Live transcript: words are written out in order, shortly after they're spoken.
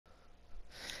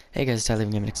Hey guys, Tyler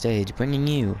from GamingNextAGE, bringing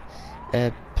you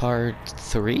part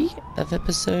 3 of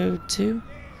episode 2.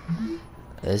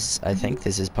 I think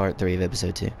this is part 3 of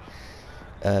episode 2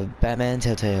 of Batman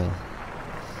Telltale,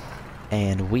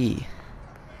 and we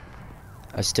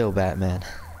are still Batman.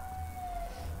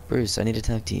 Bruce, I need to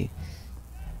talk to you.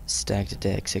 Stacked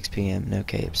deck, 6 PM, no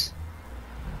capes.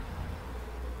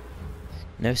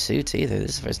 No suits either.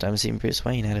 This is the first time I've seen Bruce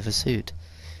Wayne out of a suit.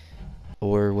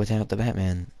 Or without the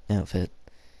Batman outfit.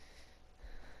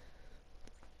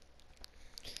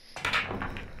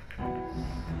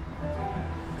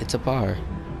 It's a bar.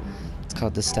 It's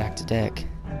called the Stacked Deck.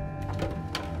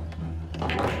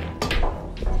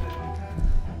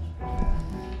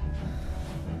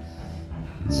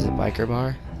 This is a biker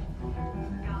bar.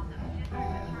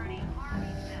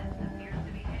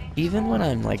 Even when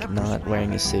I'm like not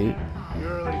wearing a suit.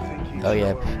 Oh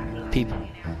yeah,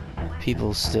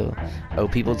 people still. Oh,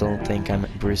 people don't think I'm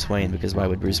Bruce Wayne, because why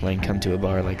would Bruce Wayne come to a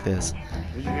bar like this?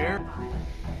 Did you hear?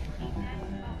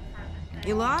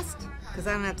 You lost? Because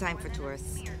I don't have time for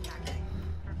tourists.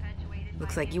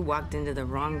 Looks like you walked into the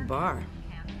wrong bar.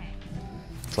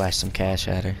 Flash some cash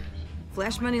at her.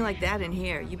 Flash money like that in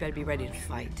here, you better be ready to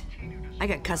fight. I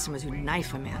got customers who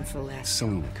knife a man for less.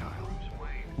 Selena, Kyle.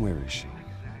 Where is she?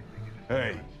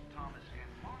 Hey,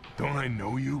 don't I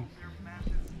know you?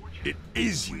 It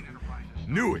is you.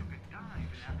 Knew it.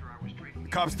 The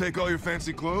cops take all your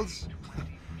fancy clothes?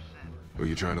 Are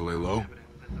you trying to lay low?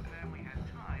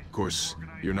 Of course,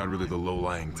 you're not really the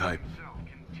low-lying type.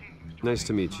 Nice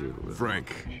to meet you.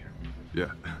 Frank.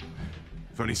 Yeah.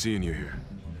 Funny seeing you here.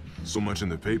 So much in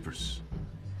the papers.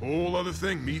 Whole other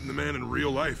thing, meeting the man in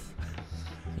real life.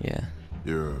 Yeah.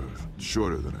 You're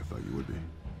shorter than I thought you would be.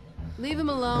 Leave him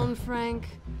alone, Frank.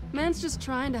 Man's just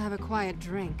trying to have a quiet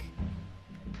drink.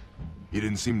 He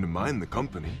didn't seem to mind the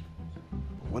company.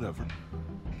 But whatever.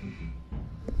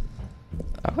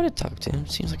 I would have talked to him.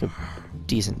 Seems like a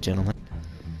decent gentleman.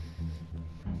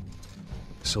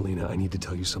 Selena, I need to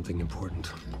tell you something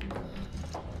important.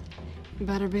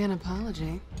 Better be an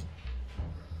apology.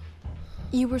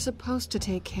 You were supposed to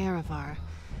take care of our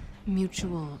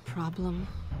mutual problem.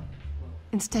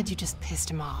 Instead, you just pissed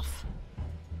him off.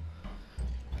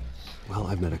 Well,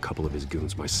 I've met a couple of his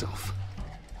goons myself.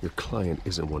 Your client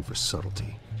isn't one for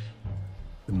subtlety.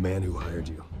 The man who hired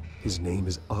you, his name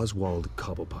is Oswald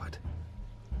Cobblepot.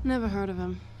 Never heard of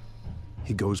him.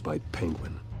 He goes by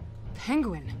Penguin.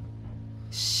 Penguin?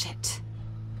 Shit.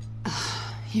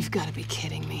 Ugh, you've got to be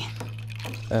kidding me.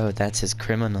 Oh, that's his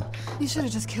criminal. You should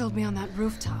have just killed me on that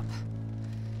rooftop.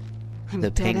 I'm The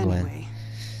dead Penguin. anyway.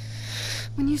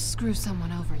 When you screw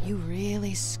someone over, you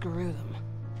really screw them.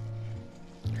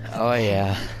 Oh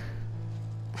yeah.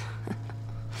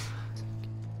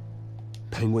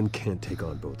 Penguin can't take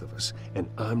on both of us, and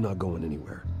I'm not going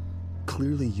anywhere.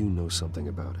 Clearly you know something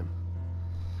about him.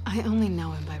 I only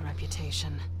know him by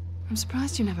reputation. I'm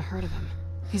surprised you never heard of him.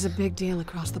 He's a big deal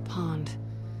across the pond.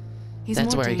 He's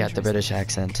That's more where he got the dangerous British than you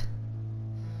accent. think.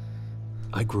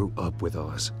 I grew up with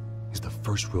Oz. He's the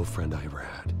first real friend I ever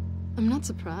had. I'm not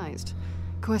surprised.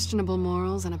 Questionable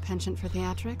morals and a penchant for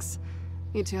theatrics.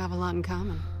 You two have a lot in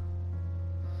common.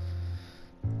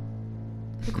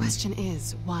 The question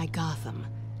is, why Gotham?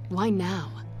 Why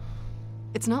now?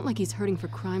 It's not like he's hurting for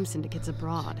crime syndicates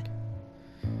abroad.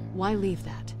 Why leave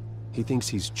that? He thinks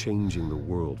he's changing the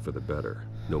world for the better,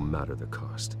 no matter the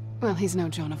cost. Well, he's no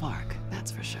Joan of Arc,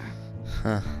 that's for sure.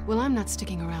 Huh. Well, I'm not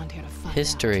sticking around here to find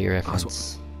History out.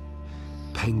 reference.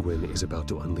 Penguin is about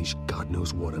to unleash God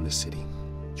knows what on the city.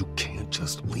 You can't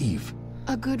just leave.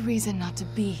 A good reason not to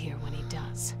be here when he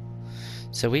does.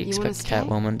 So we You wanna expect stay?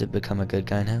 Catwoman to become a good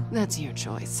guy now? That's your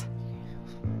choice.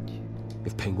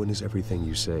 If Penguin is everything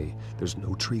you say, there's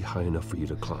no tree high enough for you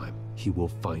to climb. He will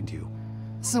find you.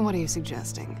 So what are you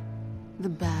suggesting? The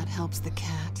bat helps the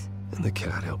cat? And the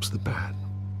cat helps the bat.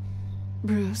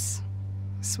 Bruce,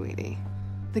 sweetie,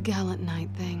 the gallant knight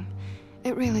thing,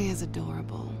 it really is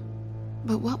adorable.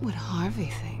 But what would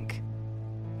Harvey think?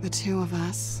 The two of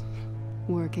us,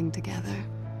 working together.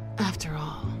 After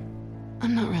all,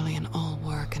 I'm not really an all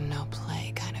work and no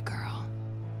play kind of girl.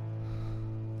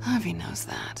 Harvey knows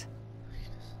that.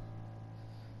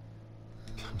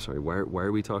 I'm sorry, why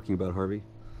are we talking about Harvey?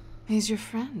 He's your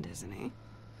friend, isn't he?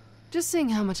 Just seeing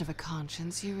how much of a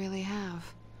conscience you really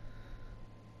have.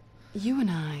 You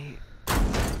and I...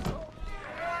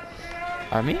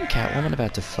 Are me and Catwoman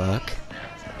about to fuck?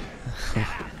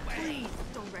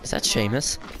 Is that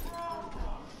Seamus?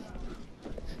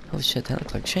 Holy shit, that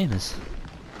looked like Seamus.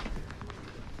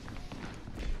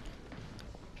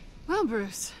 Well,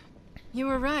 Bruce, you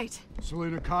were right.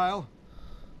 Selena, Kyle,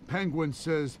 Penguin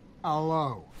says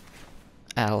hello.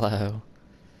 Aloe.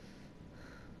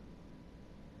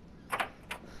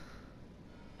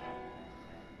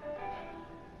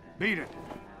 Beat it.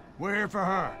 We're here for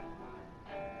her.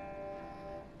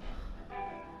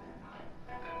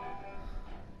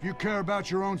 If you care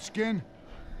about your own skin,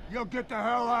 you'll get the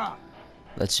hell out.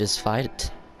 Let's just fight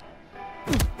it.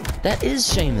 That is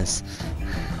Seamus.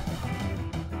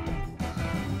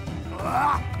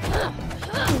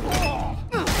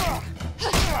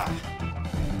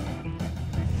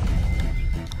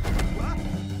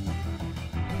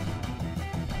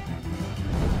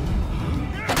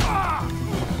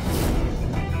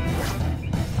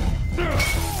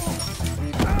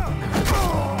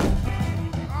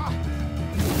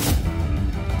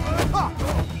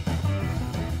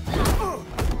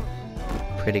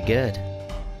 Pretty good.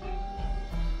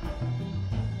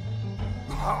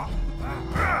 Oh,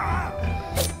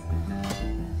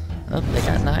 they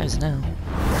got knives now.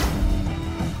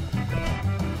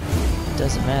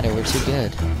 Doesn't matter, we're too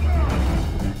good.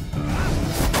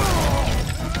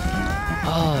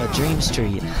 Oh, Dream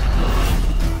Street.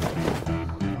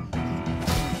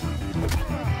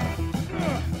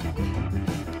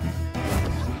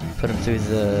 Put him through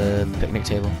the picnic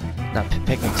table. Not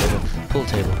picnic table, pool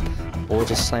table. Or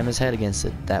just slam his head against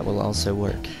it. That will also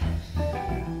work.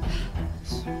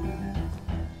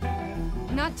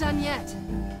 Not done yet.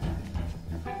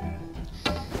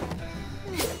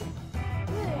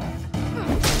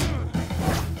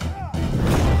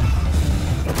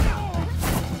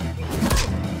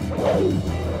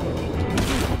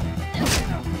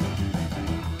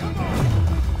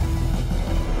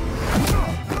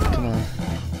 Come on.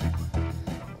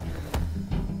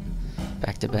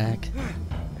 Back to back.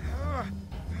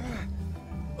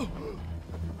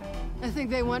 I think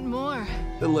they want more.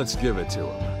 Then let's give it to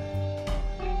him.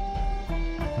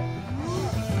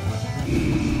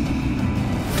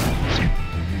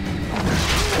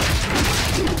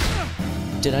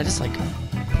 Did I just like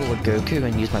pull a Goku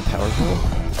and use my power pull?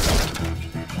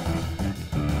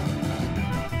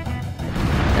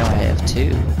 Now I have two.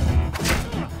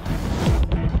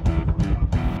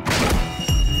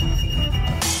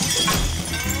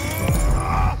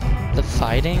 The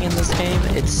fighting in this game,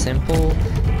 it's simple,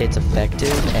 it's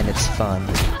effective, and it's fun.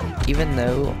 Even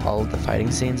though all of the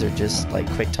fighting scenes are just like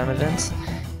quick time events,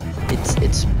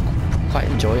 it's quite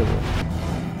enjoyable.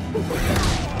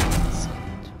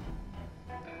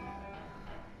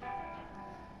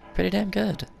 Pretty damn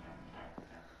good.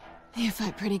 You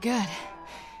fight pretty good.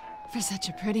 For such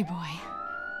a pretty boy.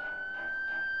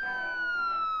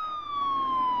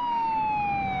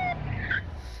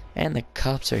 And the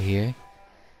cops are here.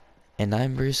 And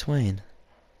I'm Bruce Wayne.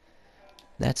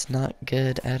 That's not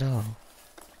good at all.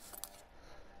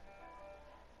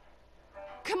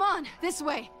 Come on, this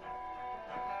way.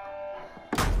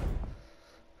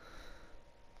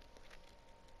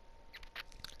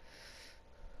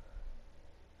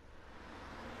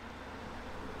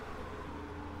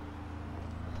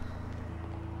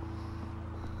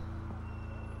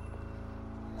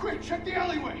 Quick, check the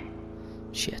alleyway.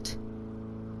 Shit.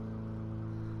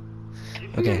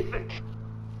 Okay.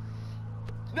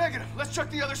 Negative. Let's check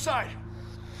the other side.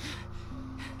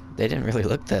 They didn't really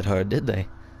look that hard, did they?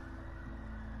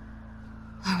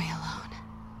 Are we alone?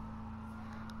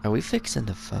 Are we fixing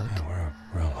to fuck? Yeah,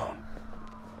 we're alone.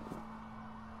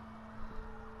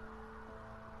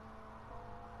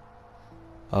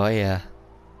 Oh yeah.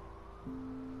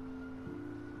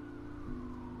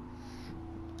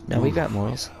 No, we got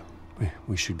morals.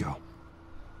 We should go.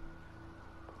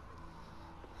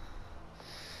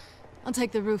 I'll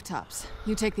take the rooftops.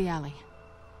 You take the alley.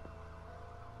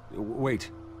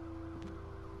 Wait.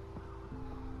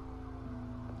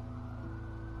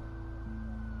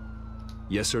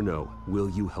 Yes or no, will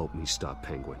you help me stop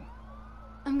Penguin?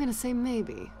 I'm gonna say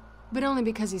maybe, but only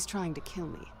because he's trying to kill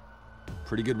me.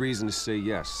 Pretty good reason to say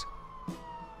yes.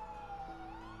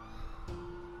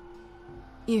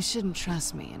 You shouldn't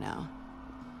trust me, you know.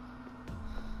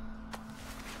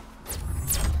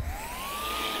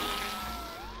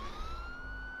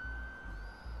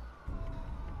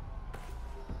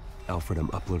 Alfred, I'm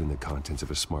uploading the contents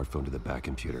of a smartphone to the back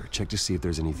computer. Check to see if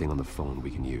there's anything on the phone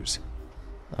we can use.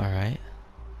 Alright.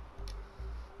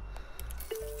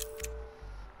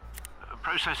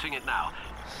 Processing it now.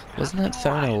 Wasn't that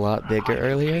phone a lot bigger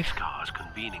earlier? Police cars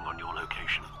convening on your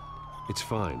location. It's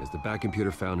fine. Has the back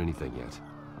computer found anything yet?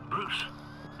 Bruce,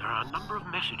 there are a number of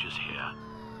messages here,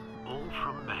 all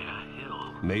from Mayor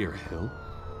Hill. Mayor Hill?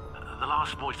 The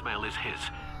last voicemail is his.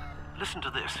 Listen to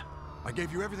this. I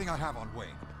gave you everything I have on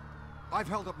Wayne. I've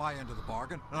held up my end of the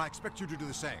bargain, and I expect you to do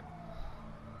the same.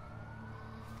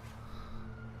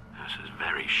 This is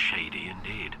very shady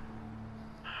indeed.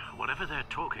 Whatever they're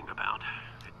talking about,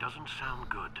 it doesn't sound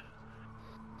good.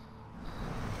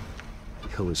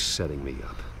 Hill is setting me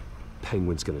up.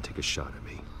 Penguin's gonna take a shot at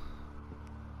me.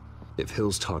 If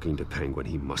Hill's talking to Penguin,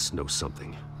 he must know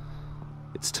something.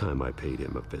 It's time I paid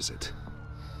him a visit.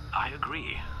 I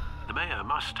agree. The mayor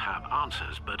must have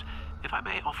answers, but if I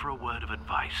may offer a word of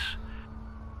advice.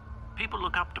 People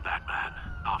look up to Batman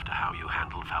after how you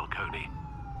handled Falcone.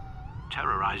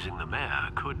 Terrorizing the mayor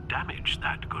could damage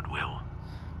that goodwill.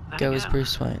 Then Go as again,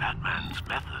 Bruce Wayne. Batman's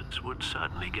methods would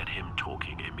certainly get him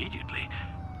talking immediately.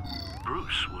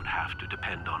 Bruce would have to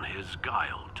depend on his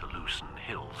guile to loosen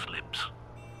Hill's lips.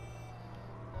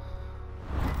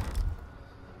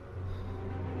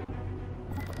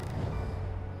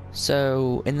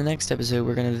 So, in the next episode,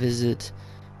 we're gonna visit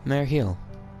Mayor Hill.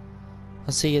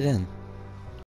 I'll see you then.